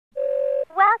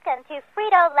Welcome to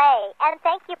Frito-Lay, and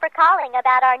thank you for calling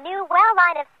about our new well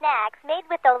line of snacks made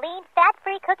with the lean,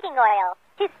 fat-free cooking oil.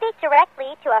 To speak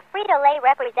directly to a Frito-Lay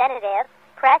representative,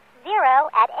 press 0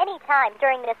 at any time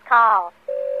during this call.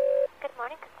 Good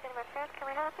morning, Consumer Affairs. Can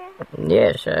we help you?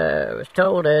 Yes, I was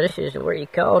told this is where you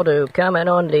call to comment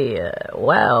on the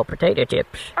Wow potato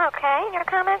chips. Okay, your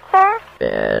comment, sir?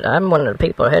 I'm one of the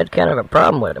people who had kind of a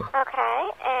problem with them. Okay,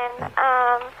 and,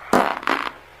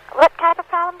 what type of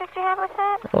problem did you have with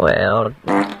that? Well,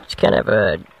 it's kind of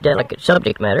a delicate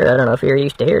subject matter. I don't know if you're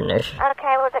used to hearing this.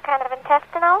 Okay, was it kind of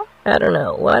intestinal? I don't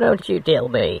know. Why don't you tell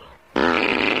me? If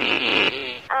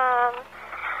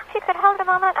you could hold a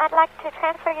moment, I'd like to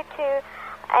transfer you to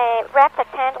a rep that's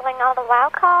handling all the WOW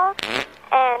calls,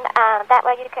 and that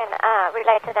way you can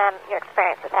relate to them your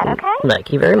experience with that, okay?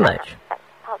 Thank you very much.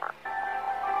 Hold on.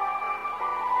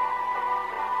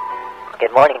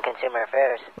 Good morning, Consumer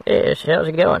Affairs. Yes, how's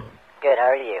it going? Good, how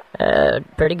are you?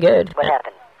 Pretty good. What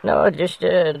happened? No, just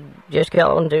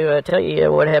calling to tell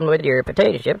you what happened with your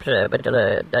potato chips, but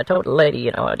I told the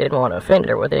lady, I didn't want to offend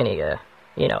her with any,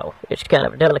 it's kind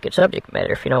of a delicate subject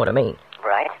matter, if you know what I mean.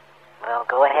 Right. Well,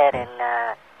 go ahead and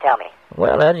tell me.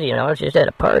 Well, I was just at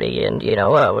a party, and, I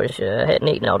hadn't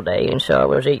eaten all day, and so I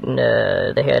was eating,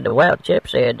 they had the Wow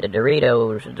chips, they had the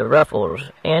Doritos, the Ruffles,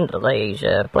 and the Lay's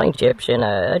plain chips, and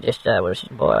to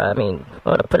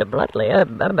put it bluntly, I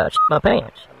about shit my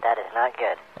pants. That is not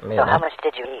good. So how much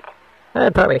did you eat?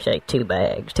 I'd probably say 2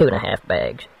 bags, 2.5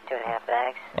 bags. 2.5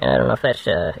 bags? And I don't know if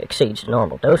that exceeds the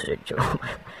normal dosage,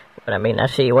 but I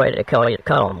see why they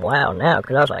call them Wow now,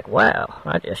 because I was like, wow,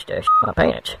 I just shit my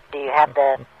pants. Do you have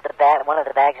the one of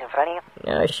the bags in front of you?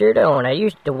 No, I sure don't. I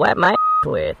used to wipe my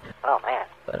with. Oh, man.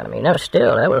 But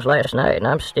that was last night, and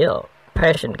I'm still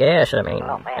passing gas. Oh, man.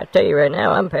 I tell you right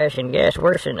now, I'm passing gas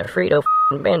worse than a Frito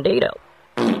Bandito.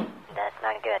 That's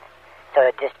not good. So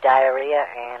just diarrhea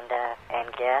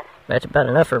and gas? That's about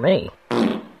enough for me.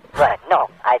 Right, no,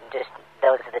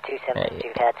 those are the 2 symptoms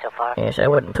you've had so far? Yes, I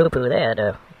wouldn't poo-poo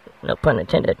that, no pun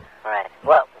intended. Right.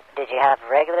 Well, did you have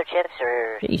regular chips,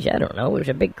 or...? Geez, I don't know, it was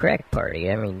a big crack party, Do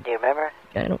you remember?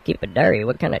 I don't keep a diary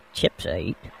what kind of chips I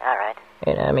eat. All right.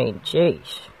 And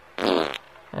jeez.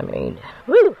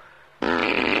 Woo!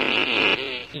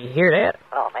 You hear that?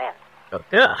 Oh, man. Oh,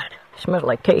 God. It smells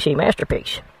like Casey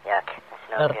Masterpiece. Yuck.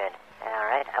 That's no good. All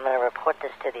right. I'm going to report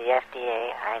this to the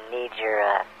FDA. I need your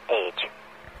age.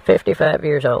 55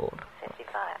 years old.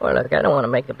 55. Well, look, I don't want to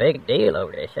make a big deal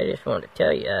over this. I just wanted to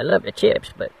tell you I love the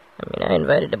chips, but, I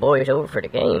invited the boys over for the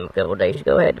game a couple of days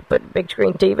ago. I had to put the big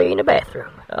screen TV in the bathroom.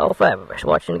 All 5 of us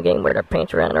watching the game with our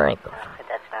pants around our ankles.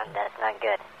 That's not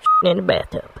good. In the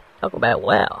bathtub. Talk about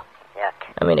wow.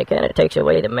 Yuck. It kind of takes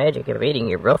away the magic of eating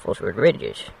your Ruffles with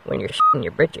ridges when you're in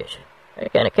your britches. They're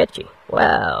kind of catchy.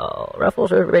 Wow, Ruffles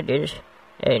with ridges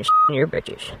and in your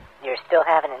britches. You're still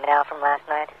having it now from last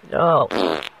night? Oh,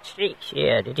 jeez,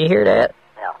 yeah, did you hear that?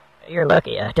 No. You're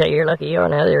lucky. I tell you, you're lucky you're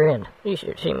on the other end. You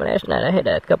should see me last night. I had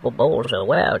a couple bowls of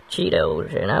Wow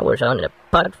Cheetos, and I was on the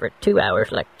pot for 2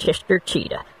 hours like Chester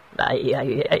Cheetah. Oh,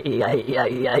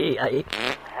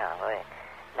 wait.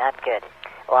 Not good.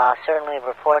 Well, I'll certainly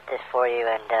report this for you,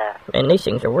 And these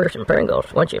things are worse than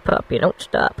Pringles. Once you pop, you don't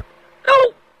stop.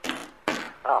 No!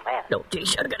 Oh, man. No,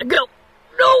 geez, I gotta go.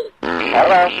 No!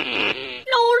 Hello?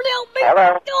 No, help me!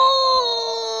 Hello?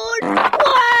 No!